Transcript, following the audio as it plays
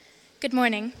Good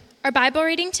morning. Our Bible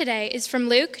reading today is from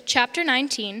Luke chapter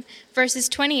 19, verses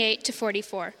 28 to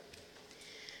 44.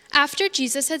 After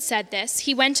Jesus had said this,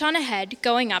 he went on ahead,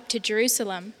 going up to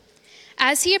Jerusalem.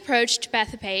 As he approached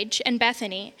Bethphage and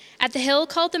Bethany, at the hill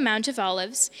called the Mount of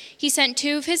Olives, he sent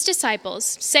two of his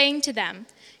disciples, saying to them,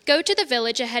 "Go to the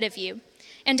village ahead of you,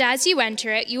 and as you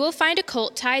enter it, you will find a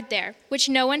colt tied there, which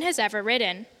no one has ever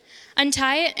ridden.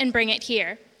 Untie it and bring it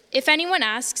here. If anyone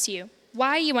asks you, 'Why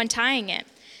are you untying it?'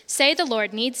 say the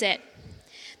Lord needs it."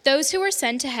 Those who were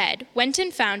sent ahead went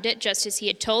and found it just as he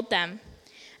had told them.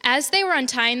 As they were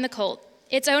untying the colt,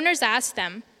 its owners asked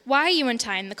them, "Why are you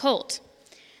untying the colt?"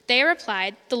 They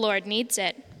replied, "The Lord needs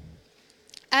it."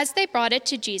 As they brought it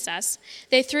to Jesus,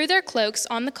 they threw their cloaks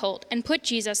on the colt and put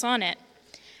Jesus on it.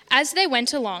 As they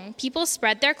went along, people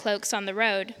spread their cloaks on the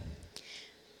road.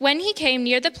 When he came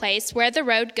near the place where the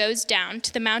road goes down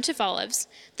to the Mount of Olives,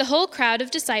 the whole crowd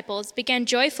of disciples began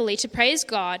joyfully to praise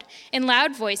God in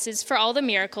loud voices for all the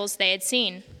miracles they had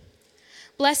seen.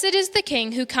 "Blessed is the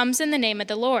King who comes in the name of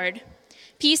the Lord.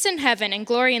 Peace in heaven and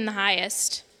glory in the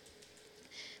highest."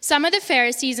 Some of the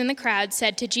Pharisees in the crowd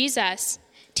said to Jesus,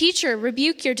 "Teacher,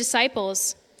 rebuke your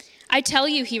disciples." "I tell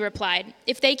you," he replied,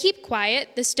 "if they keep quiet,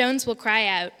 the stones will cry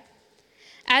out."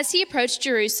 As he approached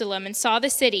Jerusalem and saw the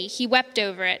city, he wept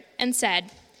over it and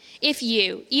said, "If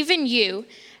you, even you,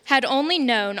 had only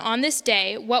known on this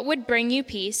day what would bring you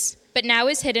peace, but now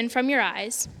is hidden from your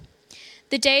eyes.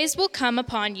 The days will come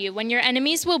upon you when your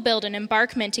enemies will build an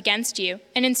embankment against you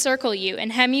and encircle you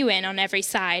and hem you in on every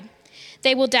side.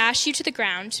 They will dash you to the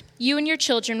ground, you and your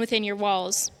children within your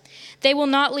walls. They will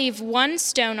not leave one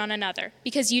stone on another,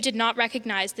 because you did not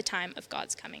recognize the time of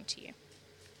God's coming to you."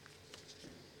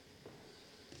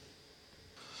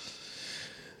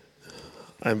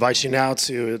 I invite you now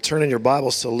to turn in your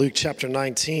Bibles to Luke chapter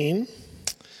 19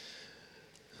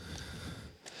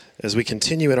 as we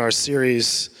continue in our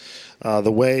series,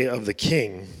 The Way of the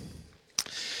King.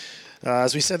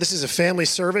 As we said, this is a family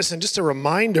service, and just a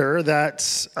reminder that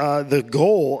the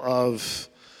goal of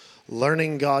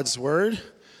learning God's Word,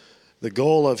 the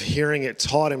goal of hearing it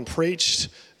taught and preached,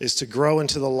 is to grow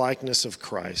into the likeness of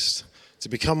Christ, to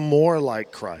become more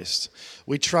like Christ.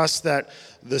 We trust that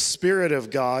the Spirit of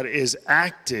God is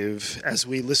active as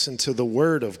we listen to the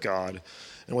Word of God.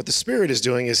 And what the Spirit is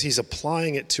doing is He's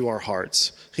applying it to our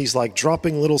hearts. He's like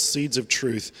dropping little seeds of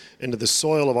truth into the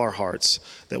soil of our hearts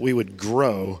that we would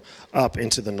grow up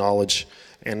into the knowledge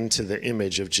and into the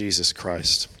image of Jesus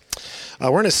Christ.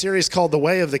 We're in a series called The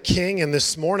Way of the King, and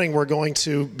this morning we're going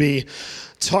to be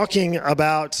talking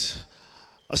about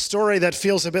a story that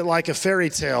feels a bit like a fairy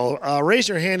tale. Raise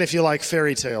your hand if you like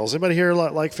fairy tales. Anybody here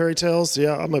like fairy tales?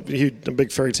 Yeah, I'm a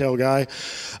big fairy tale guy.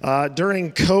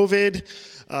 During COVID,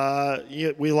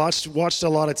 we watched a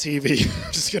lot of TV.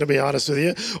 I'm just going to be honest with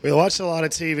you. We watched a lot of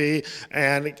TV,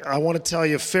 and I want to tell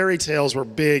you, fairy tales were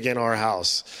big in our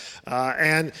house.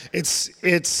 And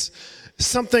it's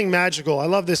something magical. I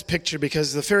love this picture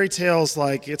because the fairy tale's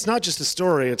like, it's not just a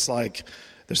story, it's like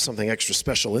there's something extra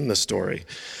special in the story.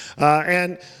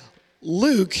 And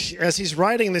Luke, as he's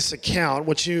writing this account,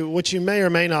 what you may or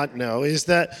may not know, is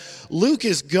that Luke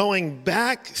is going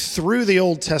back through the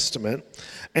Old Testament,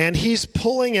 and he's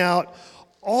pulling out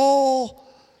all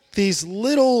these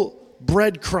little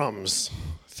breadcrumbs.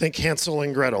 Think Hansel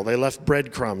and Gretel. They left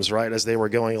breadcrumbs, right, as they were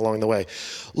going along the way.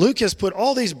 Luke has put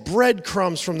all these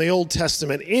breadcrumbs from the Old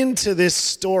Testament into this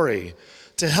story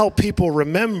to help people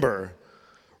remember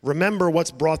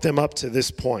what's brought them up to this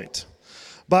point.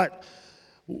 But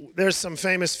there's some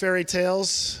famous fairy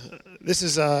tales. This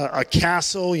is a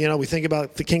castle. You know, we think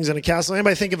about the kings in a castle.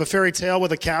 Anybody think of a fairy tale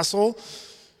with a castle?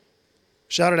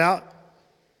 Shout it out.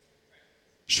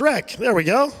 Shrek. There we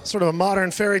go. Sort of a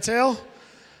modern fairy tale.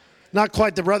 Not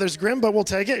quite the Brothers Grimm, but we'll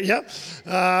take it. Yep.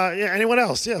 Anyone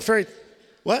else? Yeah, fairy.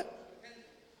 What?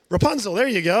 Rapunzel. There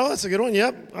you go. That's a good one.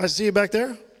 Yep. I see you back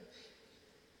there.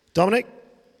 Dominic?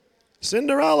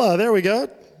 Cinderella, there we go.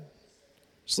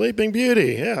 Sleeping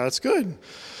Beauty, yeah, that's good.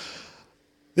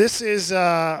 This is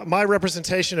my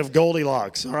representation of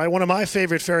Goldilocks, all right? One of my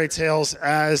favorite fairy tales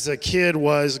as a kid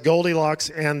was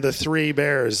Goldilocks and the Three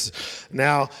Bears.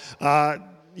 Now,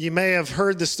 you may have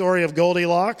heard the story of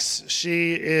Goldilocks.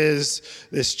 She is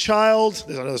this child.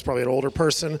 I know there's probably an older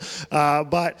person,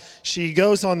 but she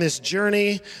goes on this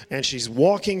journey, and she's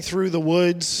walking through the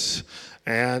woods,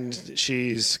 And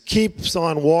she keeps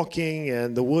on walking,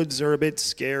 and the woods are a bit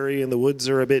scary, and the woods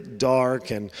are a bit dark,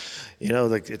 and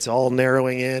it's all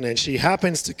narrowing in. And she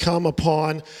happens to come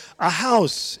upon a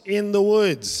house in the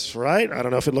woods, right? I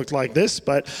don't know if it looked like this,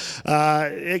 but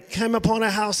it came upon a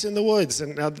house in the woods.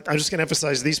 And I'm just going to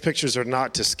emphasize, these pictures are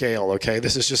not to scale, okay?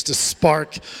 This is just to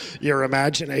spark your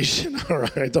imagination, all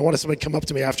right? I don't want somebody to come up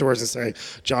to me afterwards and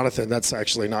say, Jonathan, that's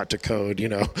actually not to code,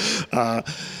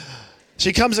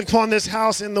 She comes upon this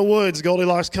house in the woods.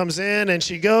 Goldilocks comes in, and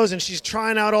she goes and she's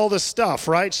trying out all the stuff,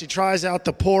 right? She tries out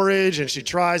the porridge, and she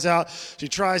tries out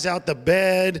the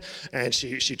bed, and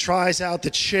she tries out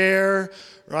the chair,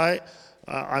 right?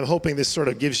 I'm hoping this sort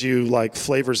of gives you like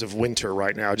flavors of winter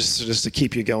right now, just to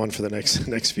keep you going for the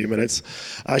next few minutes.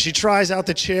 She tries out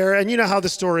the chair, and you know how the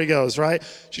story goes, right?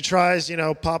 She tries,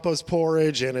 Papa's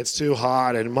porridge, and it's too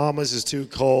hot, and Mama's is too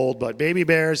cold, but Baby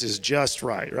Bear's is just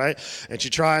right? And she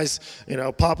tries,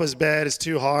 Papa's bed is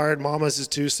too hard, Mama's is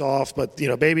too soft, but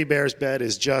Baby Bear's bed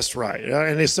is just right,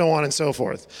 and so on and so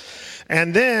forth.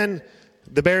 And then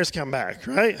the bears come back,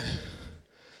 right?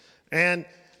 And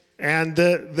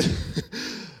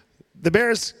the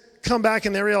bears come back,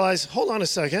 and they realize, hold on a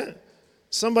second,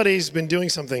 somebody's been doing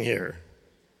something here.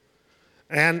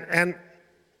 And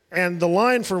the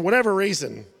line, for whatever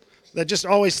reason, that just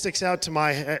always sticks out to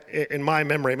in my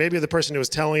memory, maybe the person who was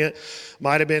telling it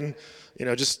might have been,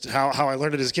 just how I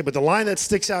learned it as a kid, but the line that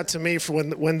sticks out to me for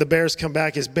when the bears come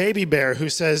back is Baby Bear, who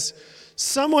says,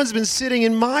 someone's been sitting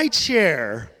in my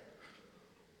chair,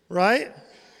 right?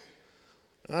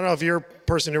 I don't know if your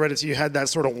person who read it to you had that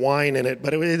sort of whine in it,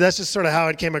 but that's just sort of how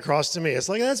it came across to me. It's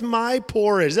like, that's my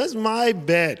porridge, that's my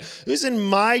bed, who's in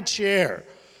my chair?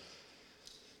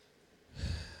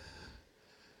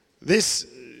 This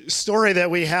story that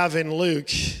we have in Luke,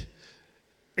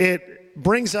 it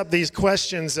brings up these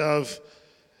questions of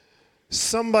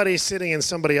somebody sitting in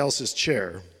somebody else's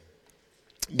chair.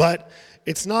 But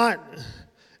it's not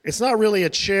really a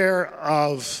chair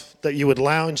that you would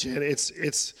lounge in.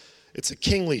 It's a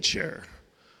kingly chair.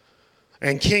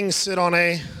 And kings sit on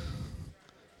a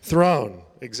throne,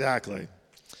 exactly.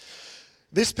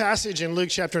 This passage in Luke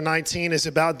chapter 19 is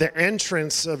about the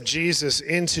entrance of Jesus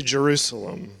into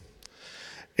Jerusalem.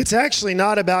 It's actually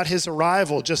not about his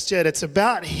arrival just yet. It's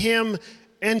about him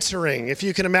entering. If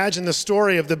you can imagine the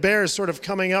story of the bears sort of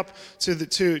coming up to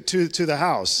the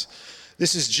house.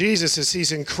 This is Jesus as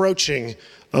he's encroaching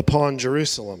upon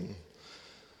Jerusalem.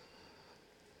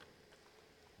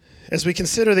 As we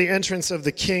consider the entrance of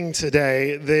the King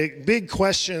today, the big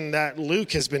question that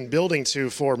Luke has been building to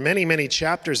for many, many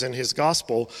chapters in his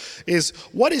gospel is,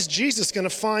 what is Jesus going to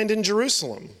find in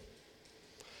Jerusalem?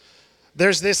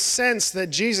 There's this sense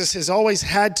that Jesus has always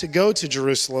had to go to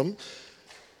Jerusalem.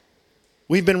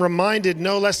 We've been reminded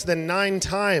no less than 9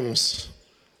 times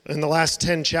in the last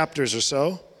 10 chapters or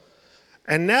so.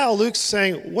 And now Luke's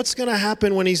saying, what's going to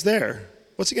happen when he's there?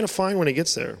 What's he going to find when he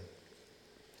gets there?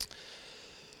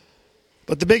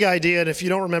 But the big idea, and if you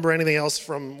don't remember anything else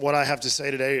from what I have to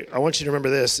say today, I want you to remember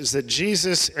this, is that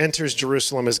Jesus enters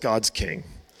Jerusalem as God's king.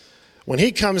 When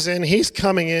he comes in, he's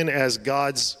coming in as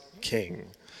God's king.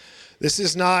 This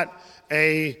is not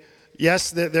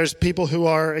yes, there's people who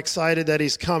are excited that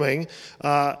he's coming,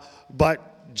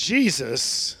 but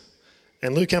Jesus,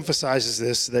 and Luke emphasizes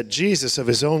this, that Jesus of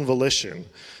his own volition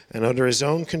and under his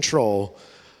own control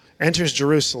enters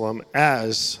Jerusalem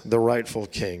as the rightful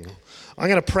king. I'm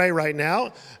going to pray right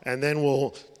now, and then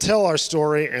we'll tell our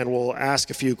story, and we'll ask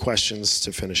a few questions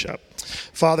to finish up.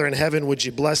 Father in heaven, would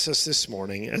you bless us this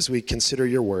morning as we consider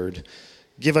your word?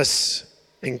 Give us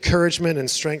encouragement and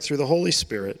strength through the Holy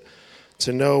Spirit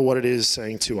to know what it is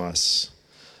saying to us.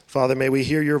 Father, may we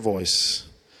hear your voice,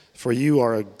 for you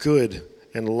are a good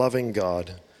and loving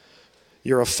God.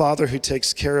 You're a father who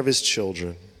takes care of his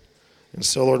children. And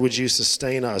so, Lord, would you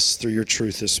sustain us through your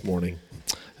truth this morning?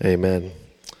 Amen.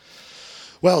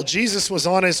 Well, Jesus was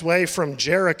on his way from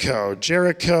Jericho.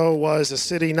 Jericho was a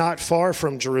city not far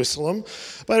from Jerusalem,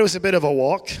 but it was a bit of a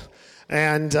walk.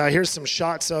 And here's some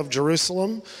shots of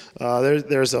Jerusalem.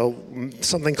 There's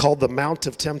something called the Mount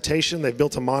of Temptation. They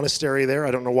built a monastery there.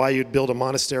 I don't know why you'd build a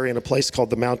monastery in a place called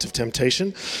the Mount of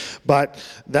Temptation, but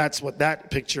that's what that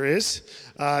picture is.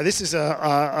 This is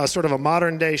a sort of a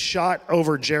modern day shot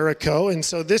over Jericho. And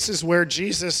so this is where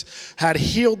Jesus had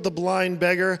healed the blind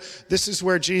beggar. This is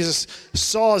where Jesus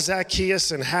saw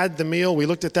Zacchaeus and had the meal. We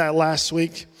looked at that last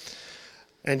week.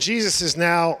 And Jesus is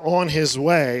now on his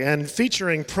way, and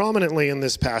featuring prominently in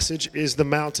this passage is the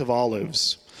Mount of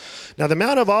Olives. Now, the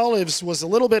Mount of Olives was a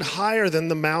little bit higher than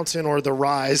the mountain, or the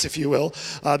rise, if you will,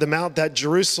 the mount that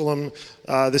Jerusalem,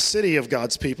 the city of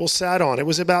God's people, sat on. It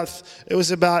was about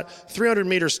 300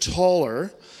 meters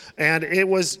taller, and it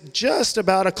was just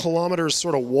about a kilometer's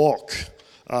sort of walk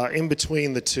in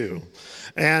between the two.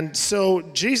 And so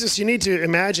Jesus, you need to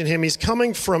imagine him. He's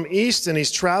coming from east and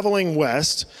he's traveling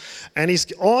west. And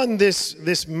he's on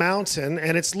this mountain,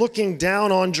 and it's looking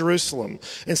down on Jerusalem.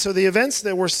 And so the events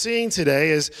that we're seeing today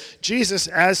is Jesus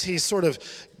as he's sort of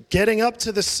getting up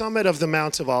to the summit of the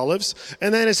Mount of Olives,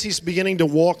 and then as he's beginning to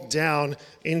walk down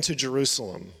into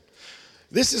Jerusalem.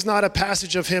 This is not a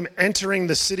passage of him entering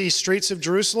the city streets of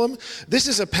Jerusalem. This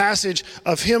is a passage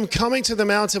of him coming to the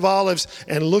Mount of Olives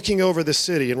and looking over the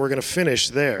city, and we're going to finish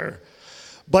there.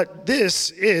 But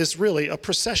this is really a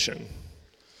procession.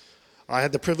 I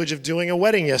had the privilege of doing a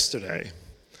wedding yesterday,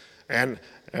 and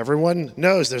everyone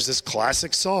knows there's this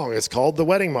classic song. It's called the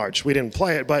Wedding March. We didn't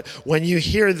play it, but when you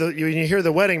hear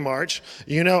the Wedding March,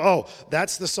 you know, oh,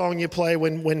 that's the song you play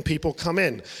when people come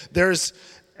in.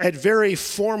 At very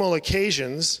formal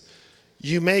occasions,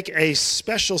 you make a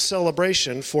special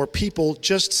celebration for people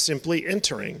just simply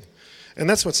entering, and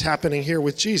that's what's happening here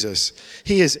with Jesus.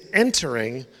 He is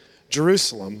entering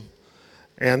Jerusalem.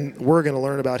 And we're going to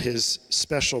learn about his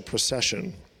special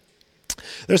procession.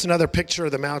 There's another picture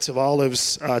of the Mount of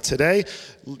Olives today.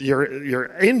 You're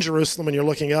in Jerusalem and you're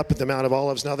looking up at the Mount of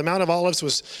Olives. Now, the Mount of Olives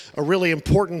was a really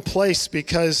important place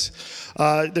because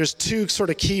there's two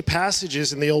sort of key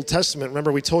passages in the Old Testament.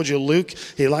 Remember, we told you Luke,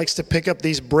 he likes to pick up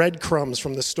these breadcrumbs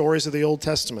from the stories of the Old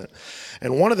Testament.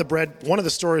 And one of the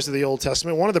stories of the Old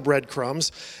Testament, one of the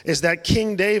breadcrumbs, is that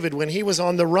King David, when he was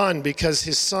on the run because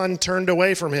his son turned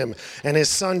away from him and his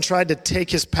son tried to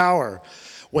take his power,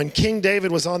 when King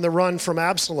David was on the run from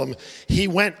Absalom, he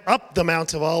went up the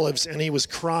Mount of Olives and he was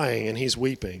crying and he's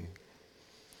weeping.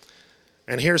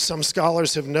 And here some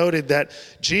scholars have noted that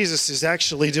Jesus is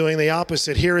actually doing the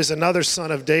opposite. Here is another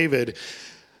son of David,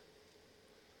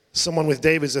 someone with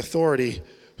David's authority,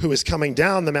 who is coming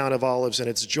down the Mount of Olives, and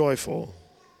it's joyful.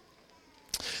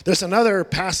 There's another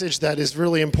passage that is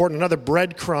really important. Another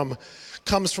breadcrumb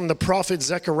comes from the prophet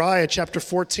Zechariah chapter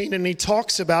 14, and he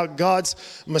talks about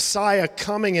God's Messiah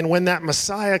coming, and when that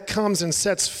Messiah comes and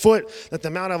sets foot, that the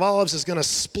Mount of Olives is going to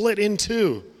split in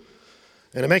two.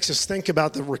 And it makes us think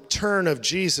about the return of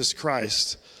Jesus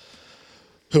Christ,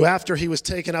 who after he was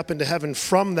taken up into heaven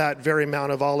from that very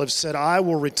Mount of Olives said, I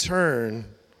will return.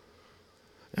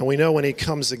 And we know when he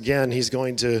comes again, he's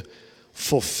going to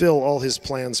fulfill all his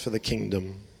plans for the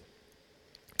kingdom.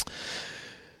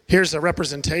 Here's a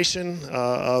representation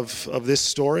of this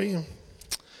story.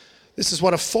 This is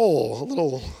what a foal,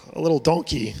 a little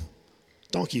donkey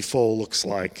foal looks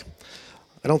like.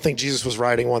 I don't think Jesus was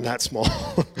riding one that small.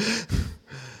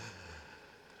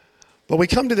 But we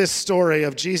come to this story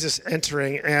of Jesus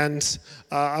entering, and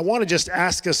I want to just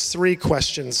ask us three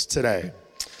questions today.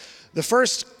 The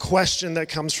first question that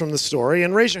comes from the story,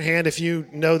 and raise your hand if you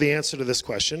know the answer to this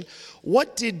question: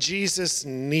 what did Jesus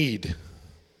need?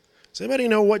 Does anybody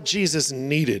know what Jesus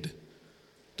needed?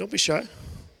 Don't be shy.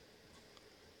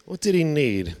 What did he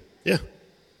need? Yeah.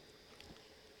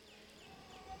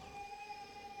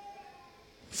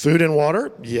 Food and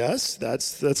water? Yes,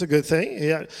 that's a good thing.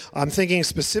 Yeah, I'm thinking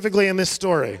specifically in this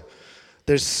story.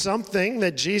 There's something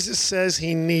that Jesus says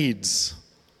he needs.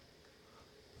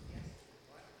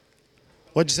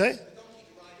 What'd you say?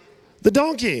 The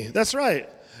donkey, that's right.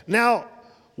 Now,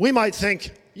 we might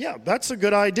think, yeah, that's a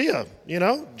good idea. You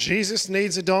know, Jesus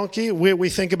needs a donkey. We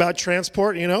think about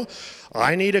transport, you know.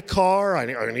 I need a car.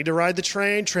 I need to ride the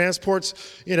train. Transport's,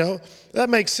 you know. That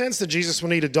makes sense that Jesus will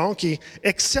need a donkey,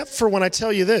 except for when I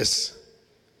tell you this.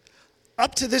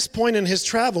 Up to this point in his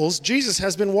travels, Jesus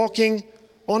has been walking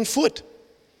on foot.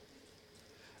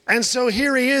 And so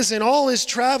here he is in all his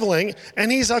traveling,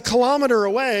 and he's a kilometer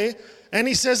away, and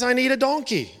he says, I need a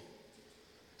donkey.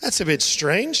 That's a bit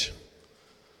strange.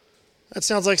 That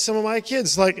sounds like some of my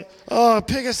kids, like, oh,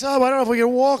 pick us up. I don't know if we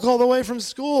can walk all the way from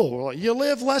school. We're like, you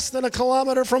live less than a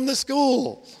kilometer from the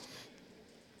school.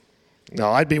 No,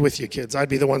 I'd be with you, kids. I'd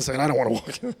be the one saying, I don't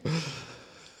want to walk.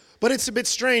 But it's a bit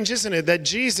strange, isn't it, that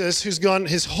Jesus, who's gone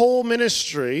his whole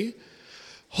ministry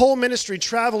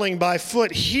traveling by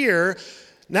foot here,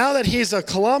 now that he's a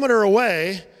kilometer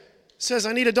away, says,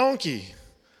 I need a donkey.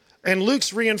 And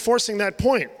Luke's reinforcing that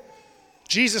point.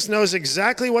 Jesus knows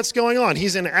exactly what's going on.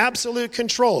 He's in absolute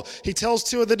control. He tells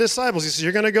two of the disciples, he says,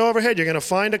 you're going to go overhead. You're going to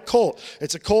find a colt.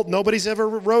 It's a colt nobody's ever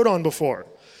rode on before.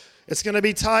 It's going to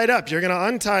be tied up. You're going to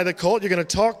untie the colt. You're going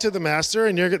to talk to the master,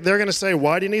 and they're going to say,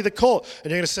 why do you need the colt?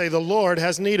 And you're going to say, the Lord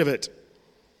has need of it.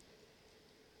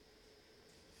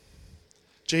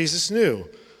 Jesus knew.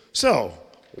 So,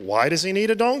 why does he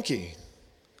need a donkey?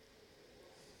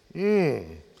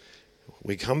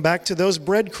 We come back to those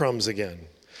breadcrumbs again.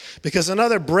 Because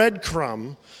another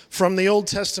breadcrumb from the Old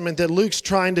Testament that Luke's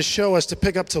trying to show us to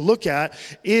pick up to look at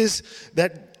is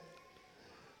that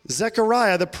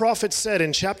Zechariah, the prophet, said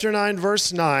in chapter 9,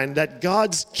 verse 9, that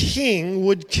God's king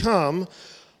would come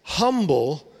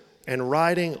humble and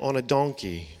riding on a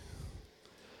donkey.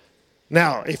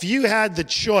 Now, if you had the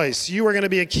choice, you were going to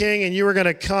be a king and you were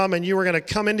going to come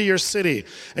into your city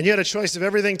and you had a choice of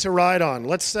everything to ride on.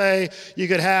 Let's say you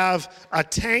could have a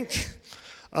tank,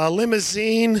 a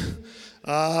limousine,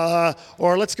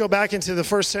 or let's go back into the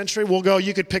first century.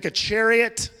 You could pick a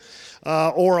chariot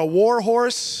or a war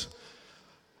horse.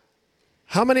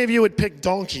 How many of you would pick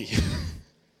donkey?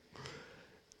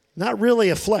 Not really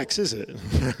a flex, is it?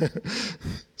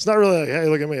 It's not really like, hey,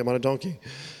 look at me, I'm on a donkey.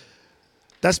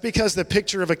 That's because the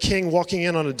picture of a king walking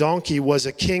in on a donkey was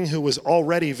a king who was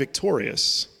already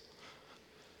victorious.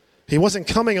 He wasn't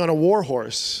coming on a war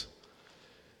horse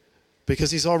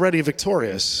because he's already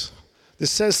victorious.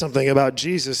 This says something about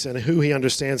Jesus and who he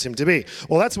understands him to be.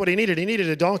 Well, that's what he needed. He needed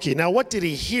a donkey. Now, what did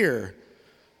he hear?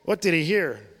 What did he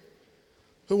hear?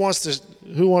 Who wants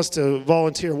to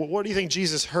volunteer? What do you think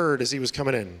Jesus heard as he was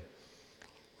coming in?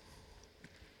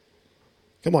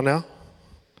 Come on now.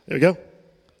 There we go.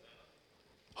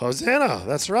 Hosanna,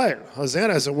 that's right.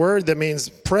 Hosanna is a word that means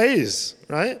praise,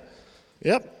 right?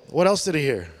 Yep. What else did he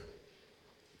hear?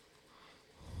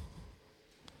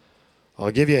 I'll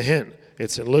give you a hint.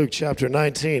 It's in Luke chapter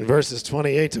 19, verses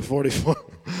 28 to 44.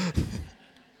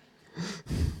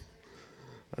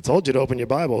 I told you to open your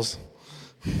Bibles.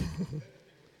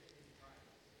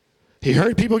 He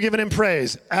heard people giving him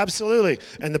praise. Absolutely.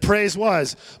 And the praise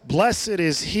was, blessed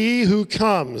is he who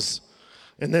comes.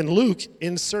 And then Luke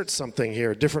inserts something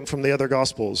here, different from the other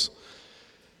Gospels.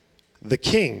 The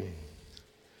King.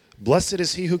 Blessed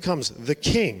is he who comes. The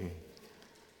King.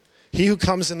 He who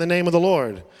comes in the name of the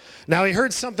Lord. Now he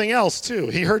heard something else too.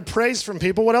 He heard praise from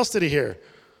people. What else did he hear?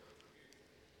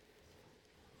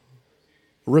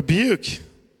 Rebuke.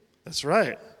 That's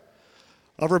right.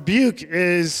 A rebuke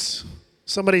is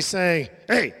somebody saying,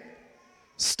 hey,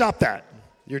 stop that.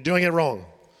 You're doing it wrong.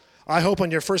 I hope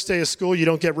on your first day of school you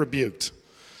don't get rebuked.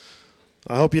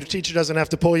 I hope your teacher doesn't have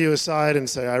to pull you aside and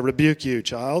say, I rebuke you,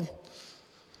 child.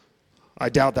 I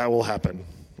doubt that will happen.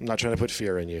 I'm not trying to put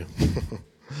fear in you.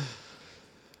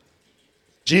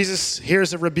 Jesus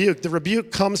hears a rebuke. The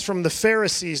rebuke comes from the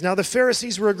Pharisees. Now, the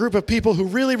Pharisees were a group of people who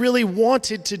really, really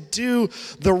wanted to do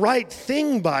the right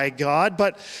thing by God,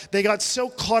 but they got so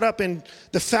caught up in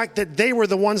the fact that they were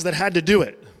the ones that had to do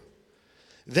it.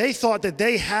 They thought that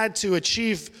they had to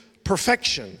achieve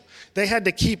perfection. They had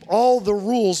to keep all the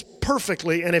rules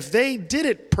perfectly, and if they did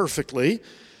it perfectly,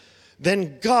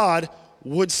 then God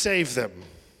would save them.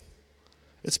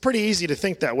 It's pretty easy to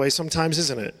think that way sometimes,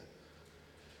 isn't it?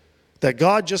 That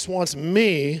God just wants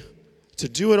me to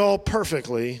do it all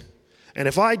perfectly, and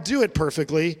if I do it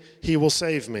perfectly, he will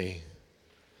save me.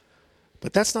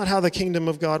 But that's not how the kingdom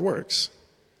of God works.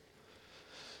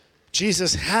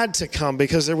 Jesus had to come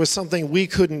because there was something we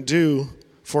couldn't do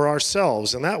for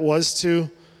ourselves, and that was to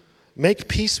make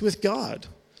peace with God.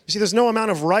 You see, there's no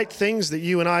amount of right things that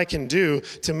you and I can do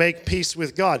to make peace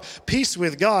with God. Peace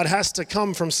with God has to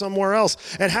come from somewhere else.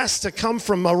 It has to come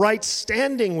from a right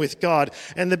standing with God.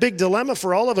 And the big dilemma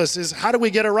for all of us is, how do we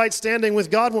get a right standing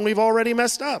with God when we've already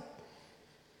messed up?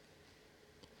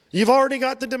 You've already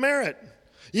got the demerit.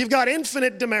 You've got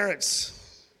infinite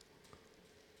demerits.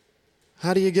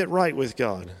 How do you get right with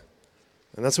God?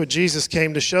 And that's what Jesus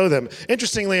came to show them.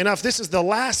 Interestingly enough, this is the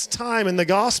last time in the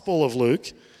Gospel of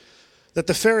Luke that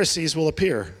the Pharisees will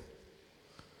appear.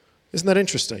 Isn't that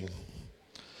interesting?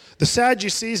 The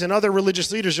Sadducees and other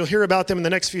religious leaders, you'll hear about them in the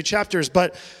next few chapters,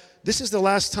 but this is the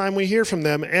last time we hear from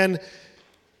them. And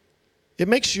it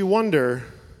makes you wonder,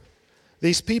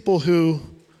 these people who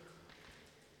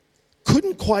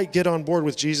couldn't quite get on board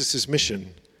with Jesus'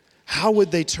 mission, how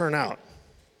would they turn out?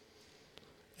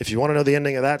 If you want to know the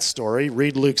ending of that story,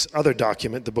 read Luke's other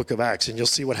document, the book of Acts, and you'll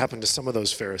see what happened to some of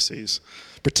those Pharisees,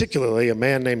 particularly a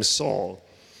man named Saul.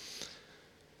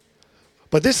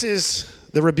 But this is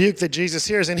the rebuke that Jesus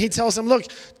hears, and he tells them, look,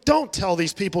 don't tell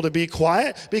these people to be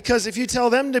quiet, because if you tell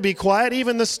them to be quiet,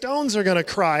 even the stones are going to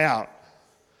cry out.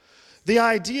 The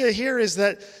idea here is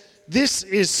that this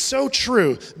is so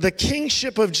true. The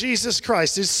kingship of Jesus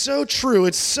Christ is so true,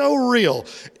 it's so real,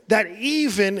 that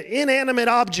even inanimate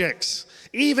objects,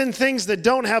 even things that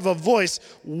don't have a voice,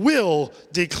 will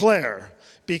declare,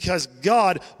 because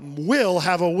God will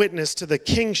have a witness to the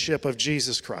kingship of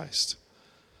Jesus Christ.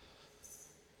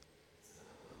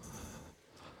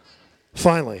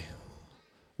 Finally,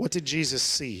 What did Jesus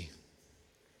see?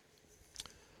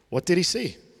 What did he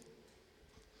see?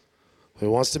 Who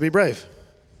wants to be brave?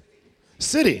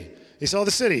 City. He saw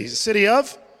the city. City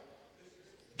of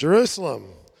Jerusalem.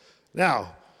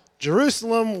 Now,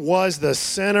 Jerusalem was the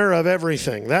center of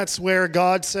everything. That's where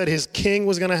God said his king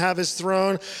was going to have his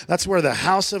throne. That's where the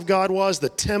house of God was, the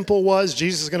temple was.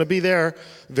 Jesus is going to be there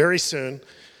very soon.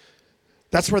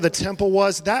 That's where the temple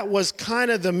was. That was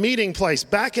kind of the meeting place.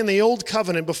 Back in the old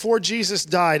covenant, before Jesus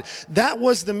died, that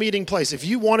was the meeting place. If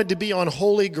you wanted to be on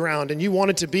holy ground and you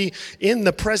wanted to be in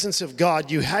the presence of God,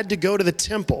 you had to go to the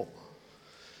temple.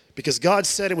 Because God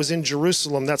said it was in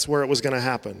Jerusalem, that's where it was going to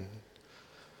happen.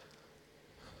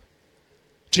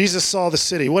 Jesus saw the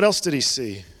city. What else did he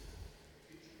see?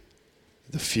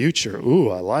 The future. Ooh,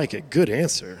 I like it. Good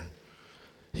answer.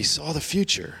 He saw the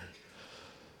future.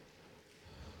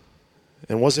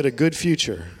 And was it a good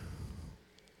future?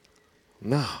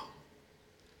 No.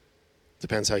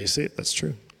 Depends how you see it. That's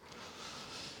true.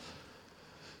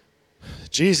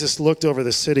 Jesus looked over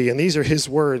the city, and these are his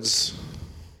words.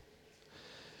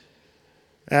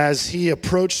 As he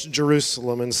approached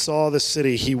Jerusalem and saw the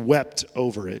city, he wept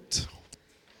over it.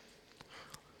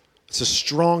 It's a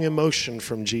strong emotion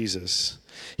from Jesus.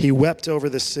 He wept over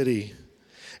the city.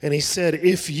 And he said,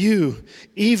 if you,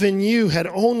 even you, had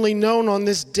only known on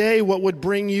this day what would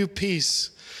bring you peace.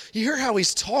 You hear how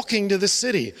he's talking to the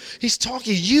city. He's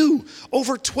talking you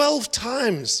over 12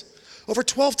 times. Over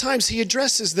 12 times he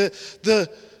addresses the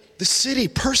city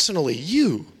personally,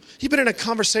 you. You've been in a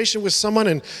conversation with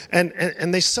someone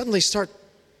and they suddenly start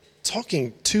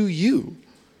talking to you.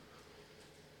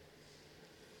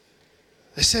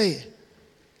 They say,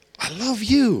 I love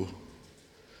you.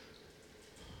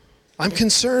 I'm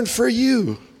concerned for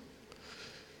you.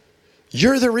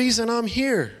 You're the reason I'm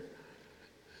here.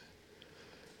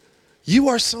 You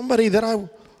are somebody that I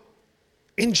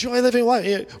enjoy living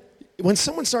life. When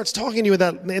someone starts talking to you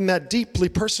in that deeply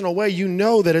personal way, you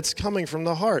know that it's coming from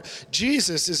the heart.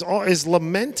 Jesus is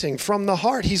lamenting from the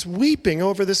heart. He's weeping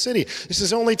over the city. This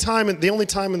is the only time in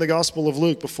the Gospel of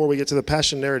Luke, before we get to the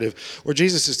Passion narrative, where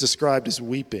Jesus is described as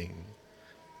weeping.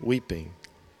 Weeping.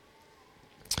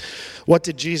 What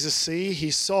did Jesus see? He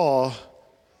saw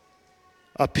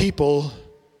a people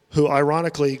who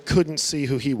ironically couldn't see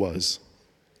who he was.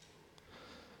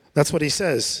 That's what he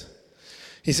says.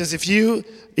 He says, if you,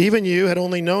 even you, had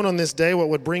only known on this day what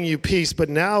would bring you peace, but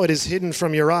now it is hidden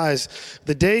from your eyes.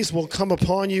 The days will come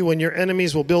upon you when your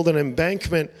enemies will build an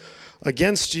embankment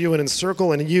against you and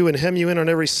encircle you and hem you in on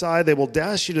every side. They will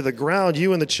dash you to the ground,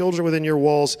 you and the children within your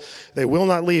walls. They will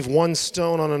not leave one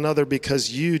stone on another,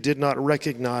 because you did not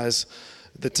recognize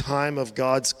the time of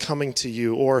God's coming to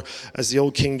you. Or, as the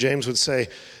old King James would say,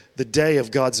 the day of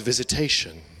God's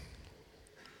visitation.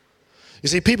 You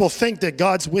see, people think that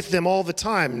God's with them all the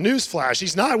time. Newsflash,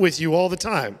 he's not with you all the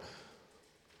time.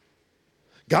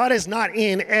 God is not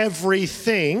in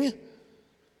everything.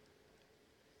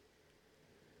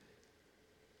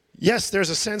 Yes, there's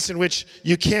a sense in which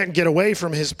you can't get away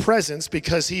from his presence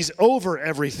because he's over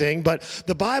everything, but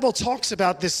the Bible talks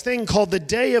about this thing called the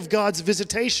day of God's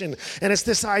visitation, and it's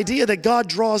this idea that God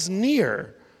draws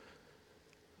near.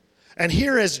 And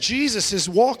here, as Jesus is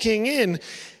walking in,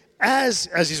 as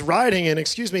he's riding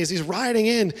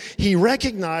in, he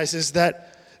recognizes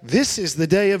that this is the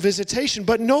day of visitation,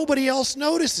 but nobody else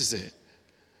notices it.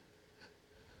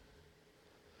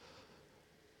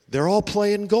 They're all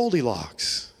playing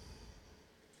Goldilocks.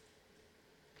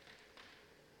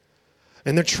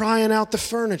 And they're trying out the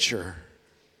furniture.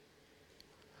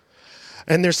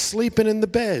 And they're sleeping in the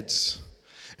beds.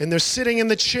 And they're sitting in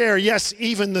the chair, yes,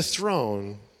 even the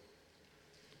throne.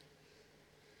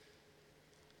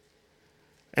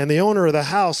 And the owner of the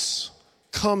house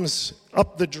comes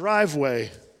up the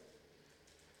driveway,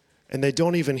 and they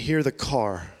don't even hear the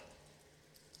car.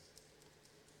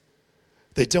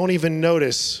 They don't even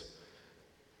notice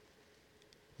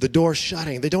the door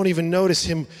shutting. They don't even notice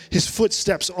his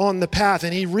footsteps on the path.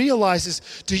 And he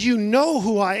realizes, do you know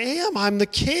who I am? I'm the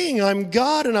king. I'm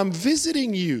God, and I'm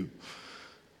visiting you.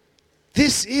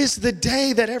 This is the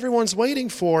day that everyone's waiting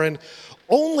for. And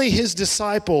only his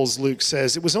disciples, Luke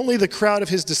says, it was only the crowd of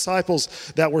his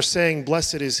disciples that were saying,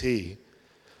 blessed is he.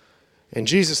 And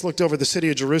Jesus looked over the city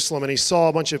of Jerusalem, and he saw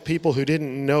a bunch of people who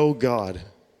didn't know God.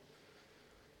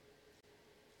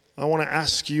 I want to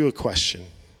ask you a question.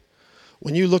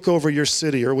 When you look over your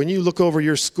city, or when you look over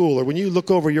your school, or when you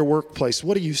look over your workplace,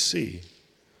 what do you see?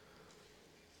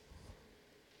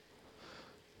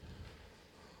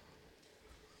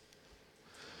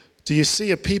 Do you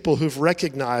see a people who've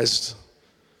recognized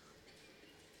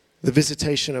the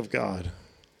visitation of God?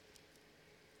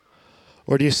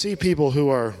 Or do you see people who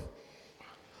are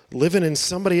living in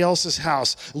somebody else's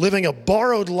house, living a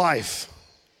borrowed life,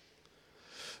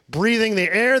 breathing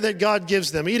the air that God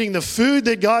gives them, eating the food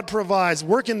that God provides,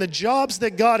 working the jobs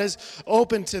that God has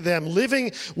opened to them,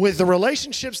 living with the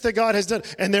relationships that God has done.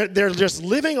 And they're just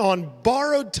living on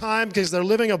borrowed time because they're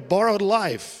living a borrowed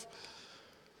life.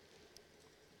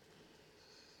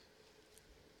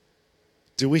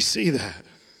 Do we see that?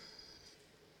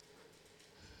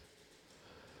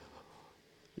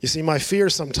 You see, my fear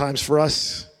sometimes for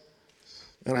us,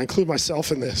 and I include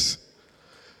myself in this,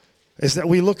 is that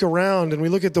we look around and we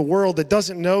look at the world that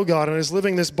doesn't know God and is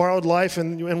living this borrowed life,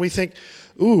 and we think,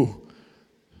 ooh,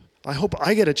 I hope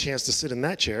I get a chance to sit in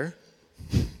that chair.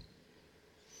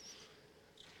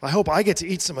 I hope I get to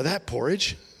eat some of that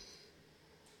porridge.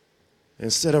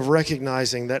 Instead of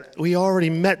recognizing that we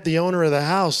already met the owner of the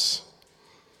house.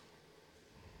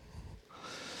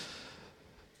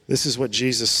 This is what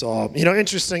Jesus saw. You know,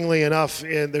 interestingly enough,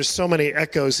 there's so many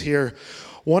echoes here.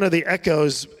 One of the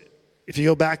echoes, if you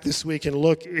go back this week and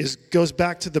look, goes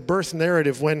back to the birth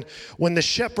narrative. When the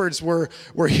shepherds were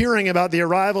hearing about the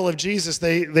arrival of Jesus,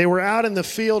 they were out in the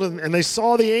field and they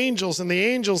saw the angels, and the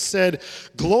angels said,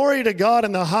 "Glory to God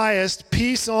in the highest,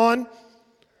 peace on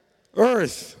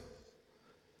earth."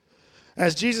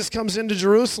 As Jesus comes into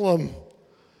Jerusalem,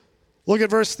 look at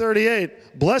verse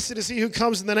 38. "Blessed is he who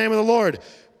comes in the name of the Lord."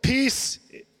 Peace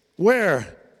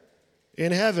where?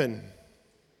 In heaven.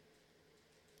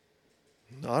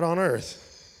 Not on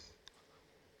earth.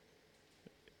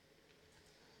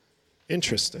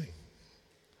 Interesting.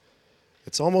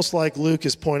 It's almost like Luke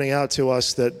is pointing out to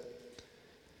us that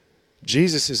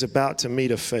Jesus is about to meet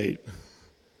a fate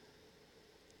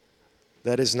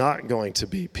that is not going to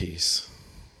be peace.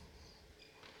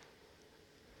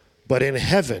 But in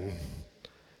heaven,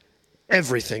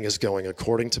 everything is going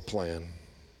according to plan.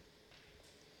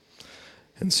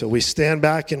 And so we stand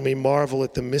back and we marvel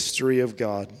at the mystery of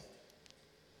God.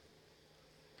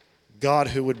 God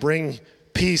who would bring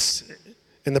peace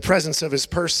in the presence of his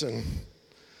person,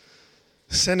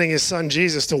 sending his son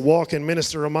Jesus to walk and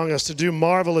minister among us, to do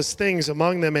marvelous things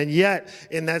among them. And yet,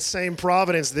 in that same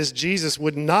providence, this Jesus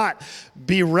would not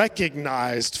be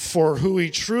recognized for who he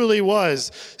truly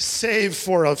was, save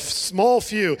for a small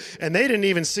few. And they didn't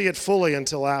even see it fully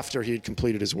until after he had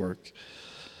completed his work.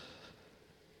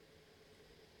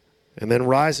 And then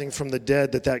rising from the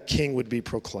dead, that king would be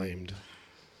proclaimed.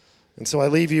 And so I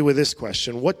leave you with this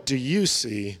question. What do you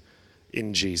see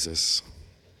in Jesus?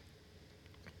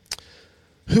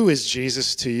 Who is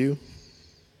Jesus to you?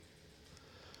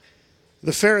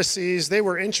 The Pharisees, they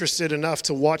were interested enough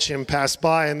to watch him pass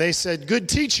by, and they said, "Good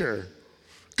teacher,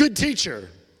 good teacher."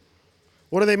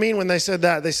 What do they mean when they said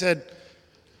that? They said,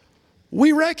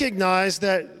 "We recognize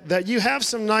that you have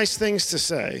some nice things to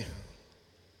say,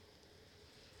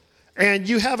 and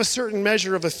you have a certain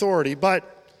measure of authority, but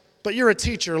you're a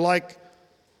teacher like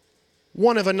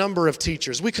one of a number of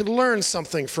teachers. We could learn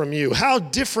something from you." How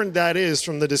different that is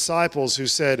from the disciples who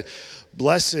said,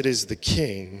 "Blessed is the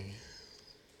King."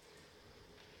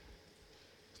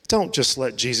 Don't just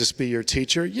let Jesus be your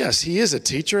teacher. Yes, he is a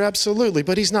teacher, absolutely,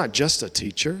 but he's not just a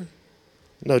teacher.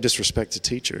 No disrespect to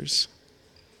teachers.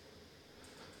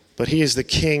 But he is the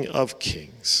King of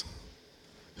kings.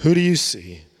 Who do you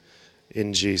see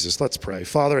in Jesus? Let's pray.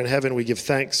 Father in heaven, we give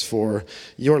thanks for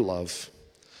your love.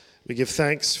 We give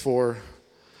thanks for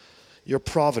your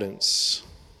providence.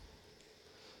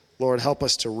 Lord, help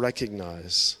us to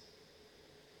recognize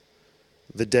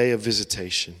the day of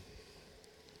visitation.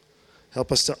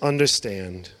 Help us to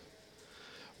understand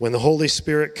when the Holy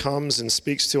Spirit comes and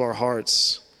speaks to our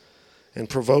hearts and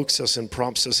provokes us and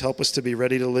prompts us, help us to be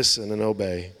ready to listen and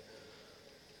obey.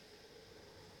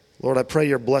 Lord, I pray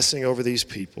your blessing over these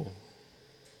people.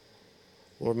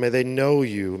 Lord, may they know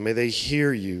you. May they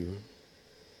hear you.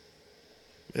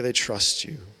 May they trust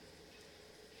you.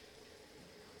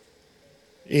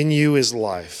 In you is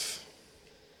life.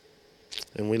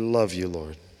 And we love you,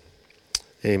 Lord.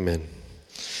 Amen.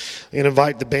 I'm going to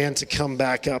invite the band to come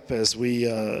back up as we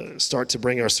start to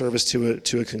bring our service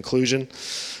to a conclusion.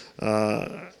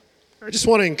 I just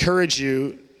want to encourage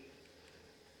you.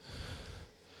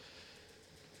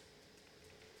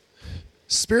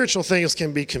 Spiritual things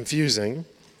can be confusing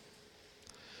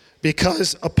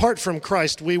because apart from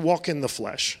Christ, we walk in the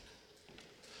flesh.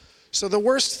 So the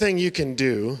worst thing you can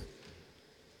do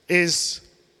is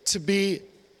to be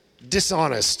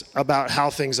dishonest about how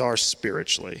things are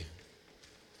spiritually.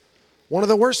 One of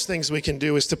the worst things we can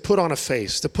do is to put on a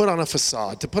face, to put on a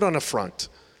facade, to put on a front.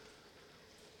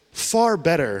 Far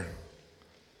better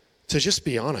to just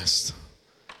be honest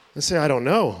and say, I don't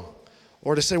know.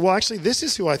 Or to say, well, actually, this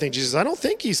is who I think Jesus is. I don't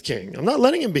think he's king. I'm not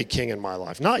letting him be king in my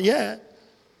life. Not yet.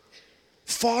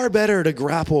 Far better to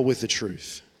grapple with the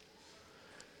truth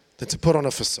than to put on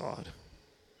a facade.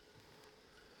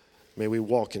 May we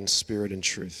walk in spirit and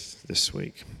truth this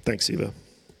week. Thanks, Eva.